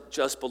 It doesn't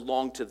just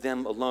belong to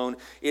them alone.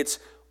 It's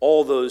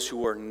all those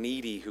who are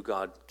needy who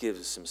God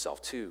gives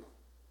himself to.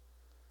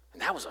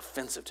 And that was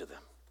offensive to them.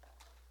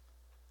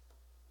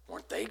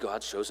 Weren't they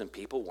God's chosen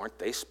people? Weren't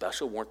they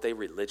special? Weren't they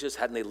religious?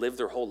 Hadn't they lived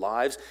their whole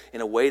lives in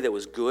a way that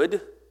was good?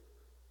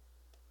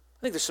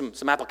 I think there's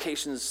some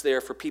applications there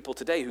for people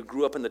today who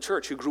grew up in the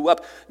church, who grew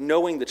up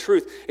knowing the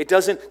truth. It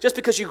doesn't, just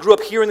because you grew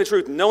up hearing the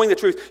truth, knowing the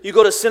truth, you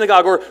go to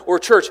synagogue or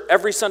church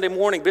every Sunday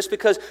morning, just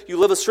because you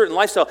live a certain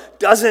lifestyle,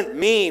 doesn't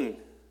mean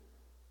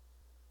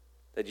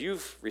that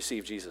you've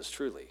received Jesus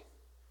truly,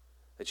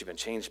 that you've been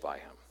changed by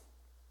him.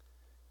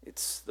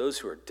 It's those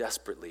who are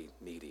desperately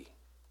needy.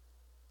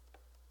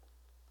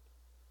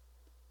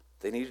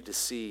 They needed to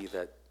see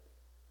that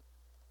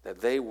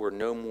they were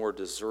no more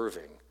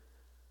deserving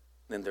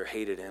than their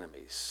hated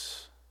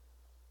enemies.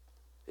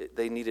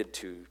 They needed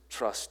to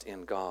trust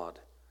in God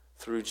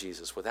through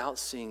Jesus without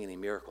seeing any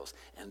miracles.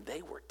 And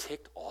they were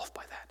ticked off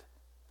by that.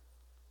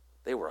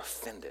 They were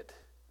offended.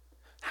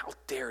 How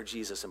dare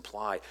Jesus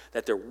imply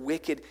that their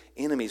wicked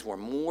enemies were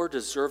more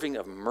deserving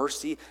of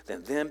mercy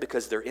than them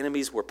because their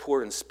enemies were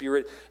poor in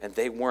spirit and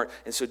they weren't.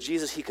 And so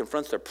Jesus, he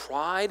confronts their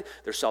pride,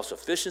 their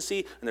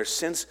self-sufficiency, and their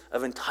sense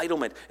of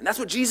entitlement. And that's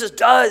what Jesus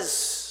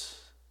does.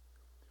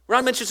 We're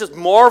not meant to just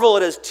marvel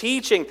at his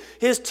teaching.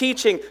 His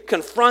teaching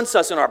confronts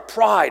us in our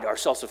pride, our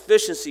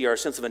self-sufficiency, our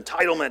sense of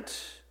entitlement.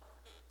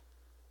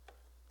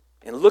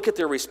 And look at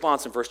their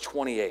response in verse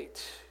 28.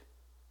 It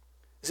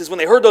says, when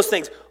they heard those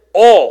things,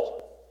 all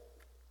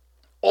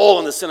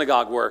in the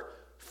synagogue were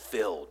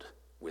filled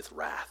with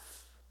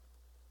wrath.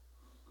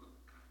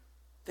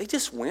 They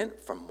just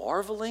went from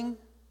marveling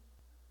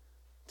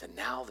to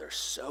now they're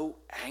so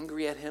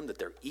angry at him that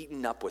they're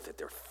eaten up with it.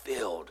 They're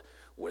filled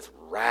with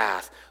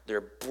wrath.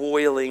 They're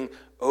boiling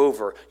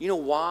over. You know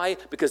why?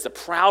 Because the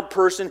proud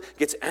person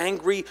gets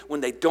angry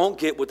when they don't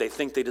get what they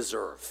think they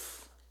deserve.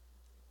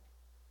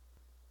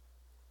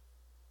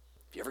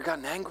 Have you ever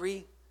gotten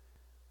angry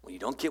when you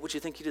don't get what you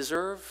think you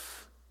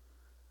deserve?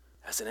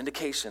 That's an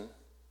indication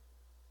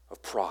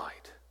of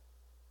pride.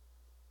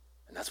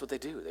 And that's what they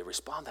do. They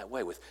respond that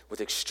way with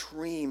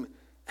extreme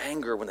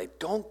anger when they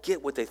don't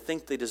get what they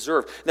think they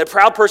deserve. And that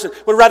proud person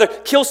would rather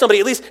kill somebody,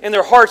 at least in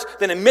their hearts,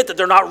 than admit that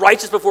they're not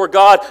righteous before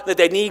God, that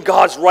they need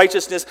God's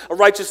righteousness, a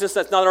righteousness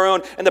that's not their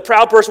own. And the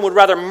proud person would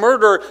rather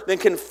murder than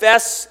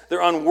confess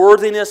their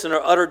unworthiness and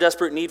their utter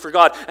desperate need for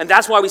God. And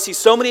that's why we see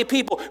so many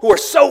people who are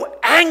so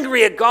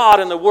angry at God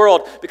in the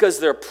world, because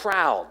they're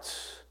proud.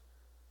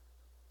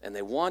 And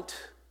they want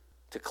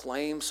to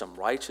claim some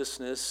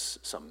righteousness,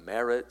 some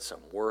merit, some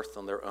worth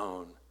on their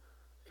own.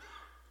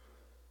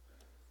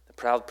 The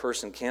proud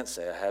person can't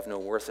say, I have no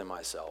worth in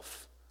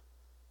myself,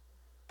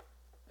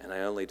 and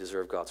I only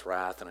deserve God's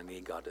wrath, and I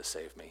need God to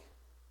save me.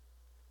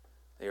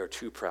 They are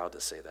too proud to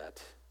say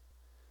that.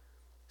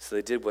 So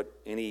they did what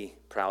any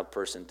proud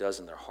person does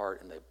in their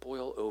heart, and they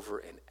boil over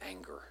in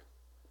anger.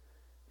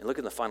 And look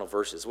in the final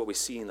verses. What we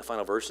see in the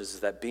final verses is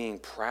that being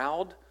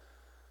proud,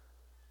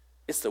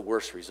 it's the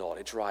worst result.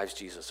 It drives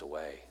Jesus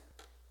away.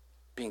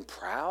 Being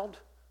proud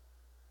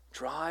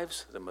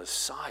drives the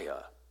Messiah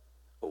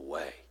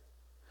away.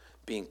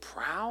 Being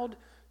proud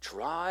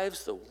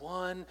drives the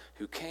one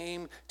who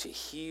came to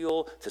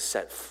heal, to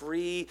set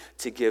free,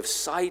 to give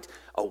sight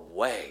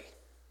away.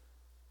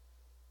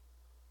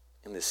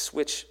 And this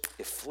switch,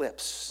 it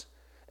flips.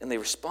 And they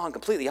respond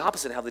completely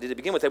opposite of how they did to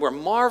begin with. They were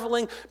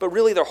marveling, but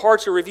really their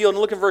hearts are revealed.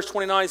 And look at verse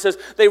 29. It says,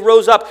 they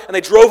rose up and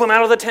they drove him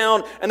out of the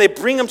town and they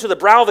bring him to the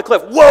brow of the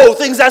cliff. Whoa,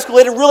 things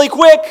escalated really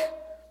quick.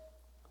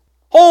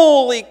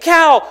 Holy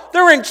cow,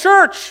 they're in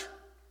church.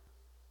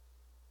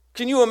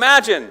 Can you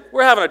imagine?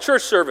 We're having a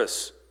church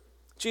service.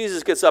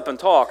 Jesus gets up and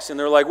talks, and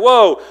they're like,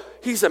 whoa,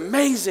 he's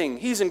amazing,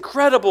 he's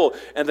incredible.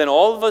 And then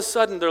all of a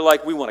sudden, they're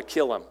like, we want to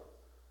kill him.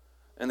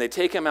 And they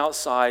take him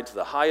outside to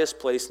the highest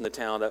place in the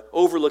town,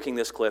 overlooking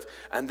this cliff,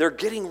 and they're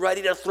getting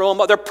ready to throw him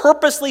up. They're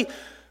purposely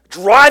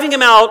driving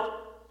him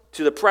out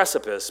to the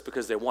precipice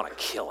because they want to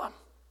kill him.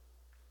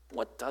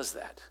 What does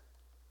that?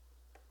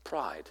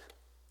 Pride,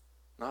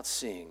 not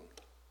seeing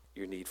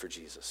your need for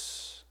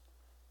Jesus.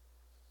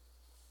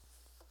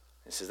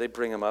 It says they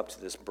bring him up to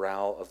this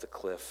brow of the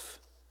cliff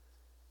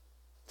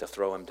to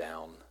throw him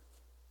down.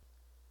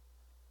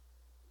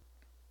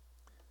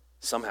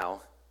 Somehow,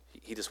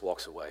 he just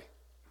walks away.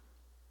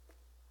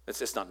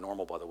 It's not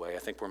normal, by the way. I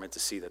think we're meant to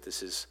see that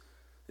this is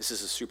a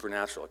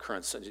supernatural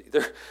occurrence.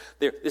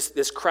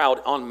 This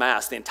crowd en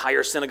masse, the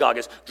entire synagogue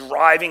is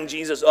driving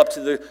Jesus up to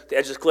the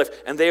edge of the cliff,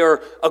 and they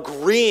are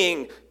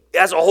agreeing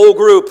as a whole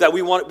group that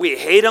we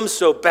hate him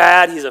so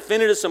bad, he's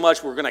offended us so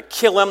much, we're going to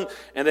kill him.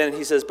 And then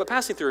he says, but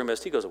passing through a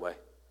mist, he goes away.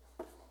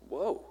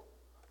 Whoa.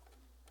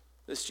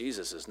 This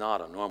Jesus is not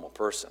a normal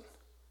person.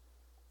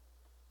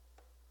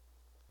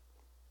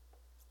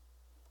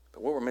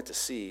 But what we're meant to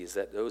see is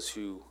that those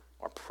who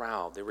are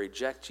proud, they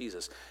reject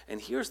Jesus.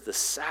 And here's the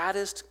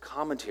saddest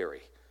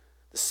commentary.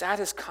 The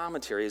saddest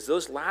commentary is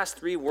those last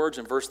 3 words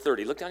in verse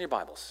 30. Look down your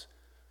Bibles.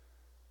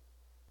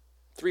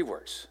 3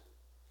 words.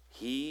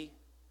 He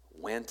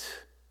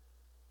went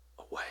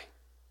away.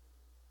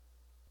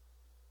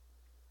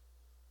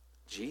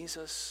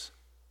 Jesus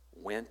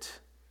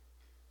went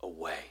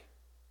away.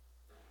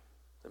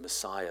 The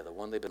Messiah, the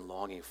one they've been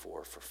longing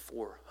for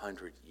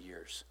 400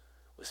 years,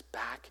 was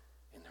back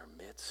in their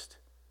midst.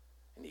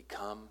 And he'd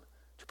come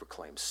to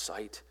proclaim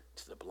sight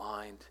to the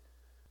blind,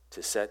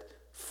 to set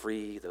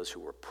free those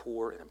who were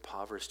poor and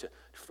impoverished, to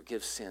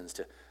forgive sins,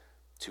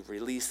 to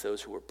release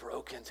those who were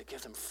broken, to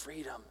give them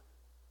freedom.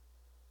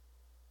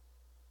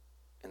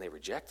 And they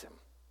reject him.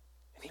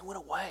 And he went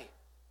away.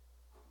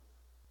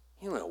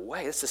 He went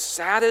away. That's the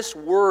saddest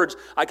words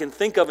I can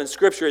think of in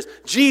Scripture is,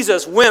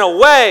 Jesus went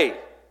away.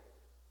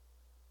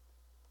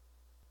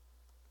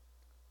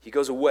 He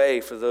goes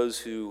away for those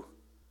who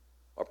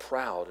are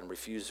proud and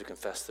refuse to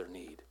confess their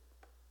need.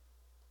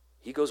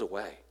 He goes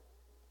away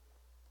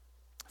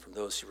from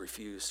those who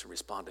refuse to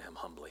respond to him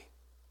humbly.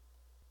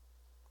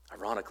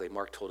 Ironically,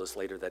 Mark told us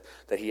later that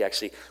he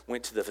actually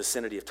went to the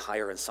vicinity of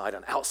Tyre and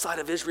Sidon. Outside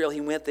of Israel,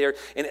 he went there,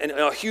 and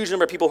a huge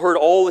number of people heard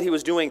all that he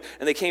was doing,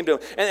 and they came to him.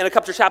 And a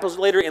couple of chapters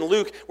later in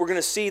Luke, we're going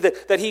to see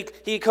that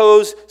he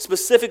goes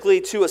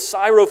specifically to a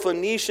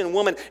Syrophoenician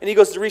woman, and he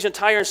goes to the region of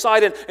Tyre and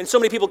Sidon, and so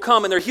many people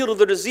come, and they're healed of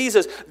their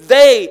diseases.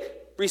 They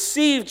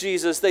received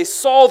Jesus. They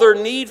saw their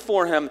need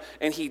for him,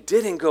 and he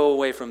didn't go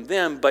away from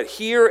them. But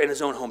here in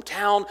his own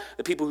hometown,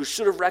 the people who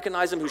should have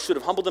recognized him, who should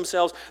have humbled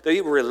themselves,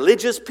 they were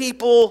religious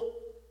people,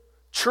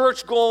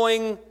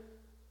 church-going,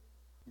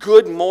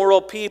 good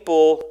moral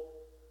people,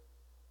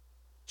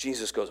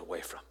 Jesus goes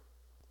away from.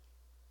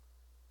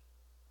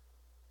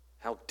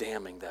 How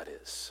damning that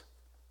is.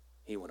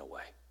 He went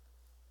away.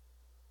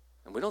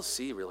 And we don't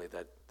see really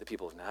that the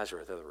people of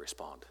Nazareth ever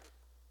respond.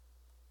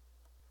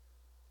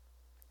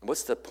 And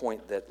what's the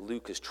point that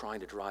Luke is trying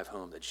to drive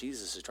home, that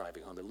Jesus is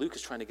driving home, that Luke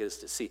is trying to get us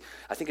to see?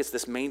 I think it's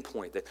this main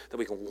point that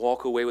we can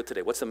walk away with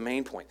today. What's the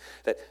main point?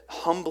 That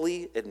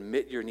humbly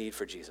admit your need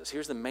for Jesus.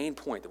 Here's the main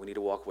point that we need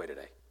to walk away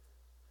today.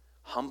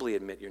 Humbly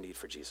admit your need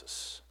for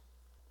Jesus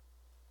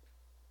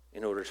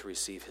in order to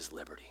receive his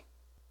liberty.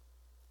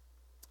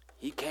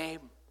 He came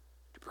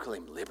to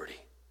proclaim liberty,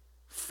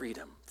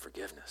 freedom,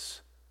 forgiveness.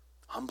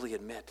 Humbly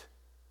admit.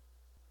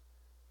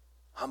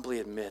 Humbly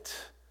admit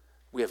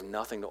we have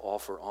nothing to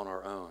offer on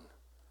our own.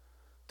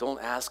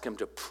 Don't ask him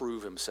to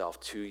prove himself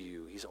to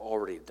you. He's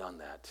already done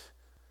that.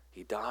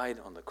 He died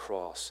on the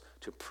cross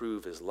to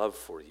prove his love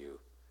for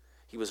you.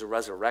 He was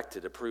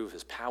resurrected to prove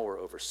his power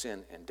over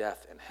sin and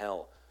death and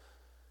hell.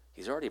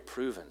 He's already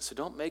proven. So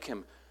don't make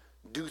him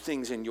do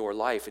things in your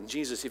life. And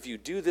Jesus, if you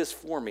do this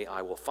for me,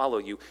 I will follow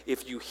you.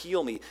 If you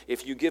heal me,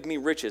 if you give me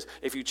riches,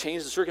 if you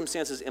change the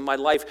circumstances in my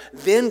life,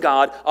 then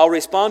God, I'll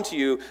respond to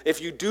you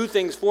if you do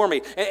things for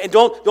me. And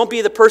don't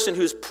be the person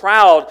who's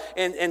proud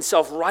and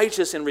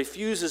self-righteous and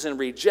refuses and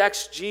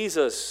rejects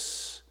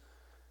Jesus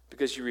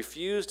because you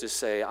refuse to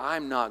say,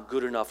 I'm not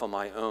good enough on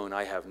my own.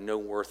 I have no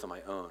worth on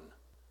my own.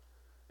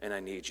 And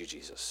I need you,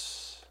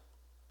 Jesus.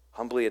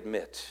 Humbly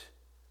admit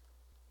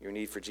your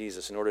need for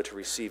Jesus in order to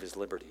receive his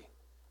liberty.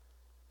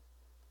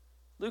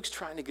 Luke's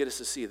trying to get us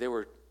to see they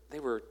were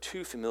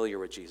too familiar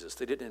with Jesus.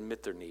 They didn't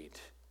admit their need.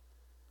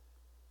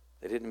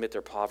 They didn't admit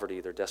their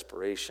poverty, their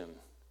desperation.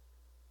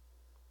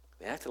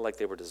 They acted like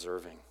they were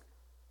deserving.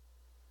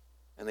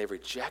 And they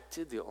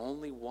rejected the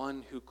only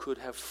one who could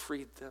have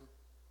freed them.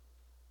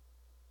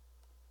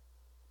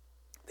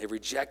 They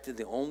rejected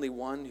the only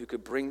one who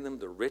could bring them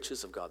the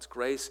riches of God's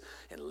grace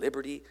and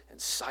liberty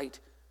and sight.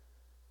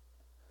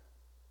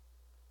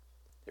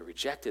 They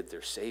rejected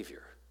their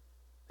Savior.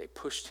 They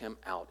pushed him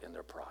out in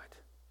their pride.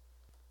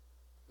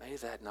 May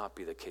that not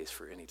be the case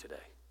for any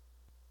today.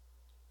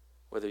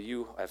 Whether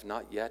you have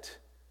not yet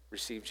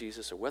received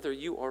Jesus or whether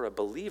you are a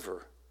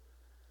believer,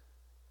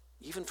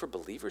 even for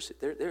believers,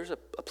 there's a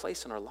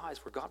place in our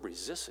lives where God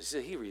resists us.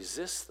 He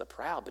resists the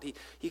proud, but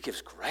he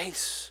gives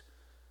grace.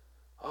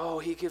 Oh,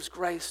 he gives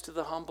grace to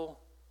the humble.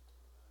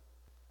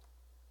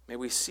 May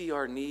we see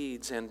our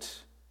needs and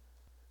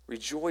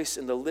rejoice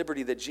in the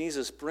liberty that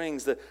Jesus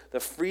brings, the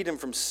freedom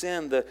from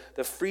sin,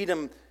 the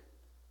freedom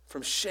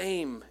from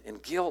shame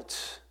and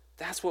guilt.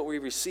 That's what we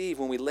receive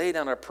when we lay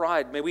down our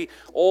pride. May we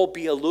all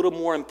be a little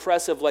more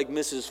impressive like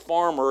Mrs.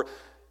 Farmer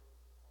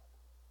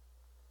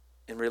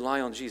and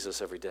rely on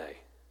Jesus every day.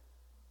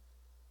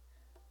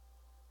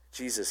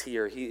 Jesus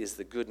here, he is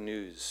the good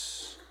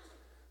news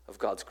of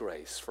God's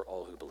grace for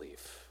all who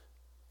believe.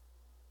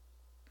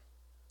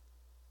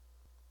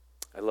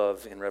 I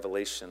love in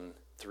Revelation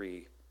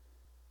 3,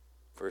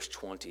 verse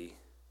 20.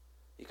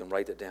 You can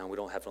write that down. We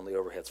don't have it on the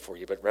overheads for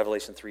you, but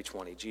Revelation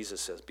 3:20,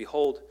 Jesus says,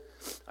 "Behold,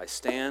 I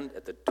stand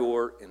at the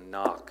door and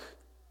knock.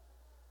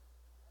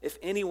 If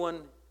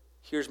anyone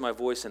hears my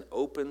voice and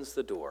opens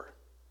the door,"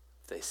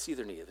 if they see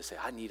their need, if they say,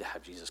 I need to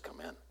have Jesus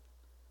come in,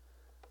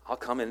 I'll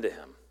come into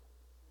him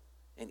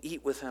and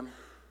eat with him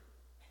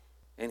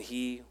and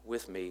he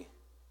with me.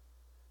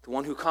 The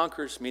one who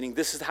conquers, meaning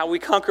this is how we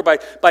conquer, by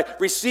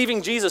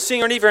receiving Jesus,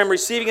 seeing our need for him,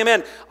 receiving him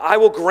in. I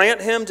will grant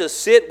him to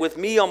sit with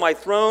me on my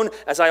throne,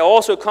 as I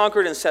also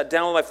conquered and sat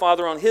down with my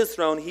Father on his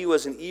throne. He who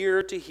has an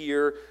ear to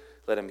hear,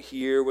 let him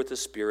hear what the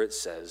Spirit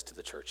says to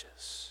the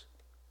churches.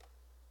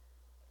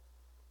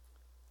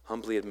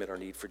 Humbly admit our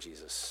need for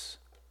Jesus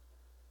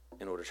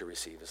in order to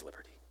receive his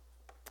liberty.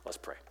 Let's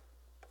pray.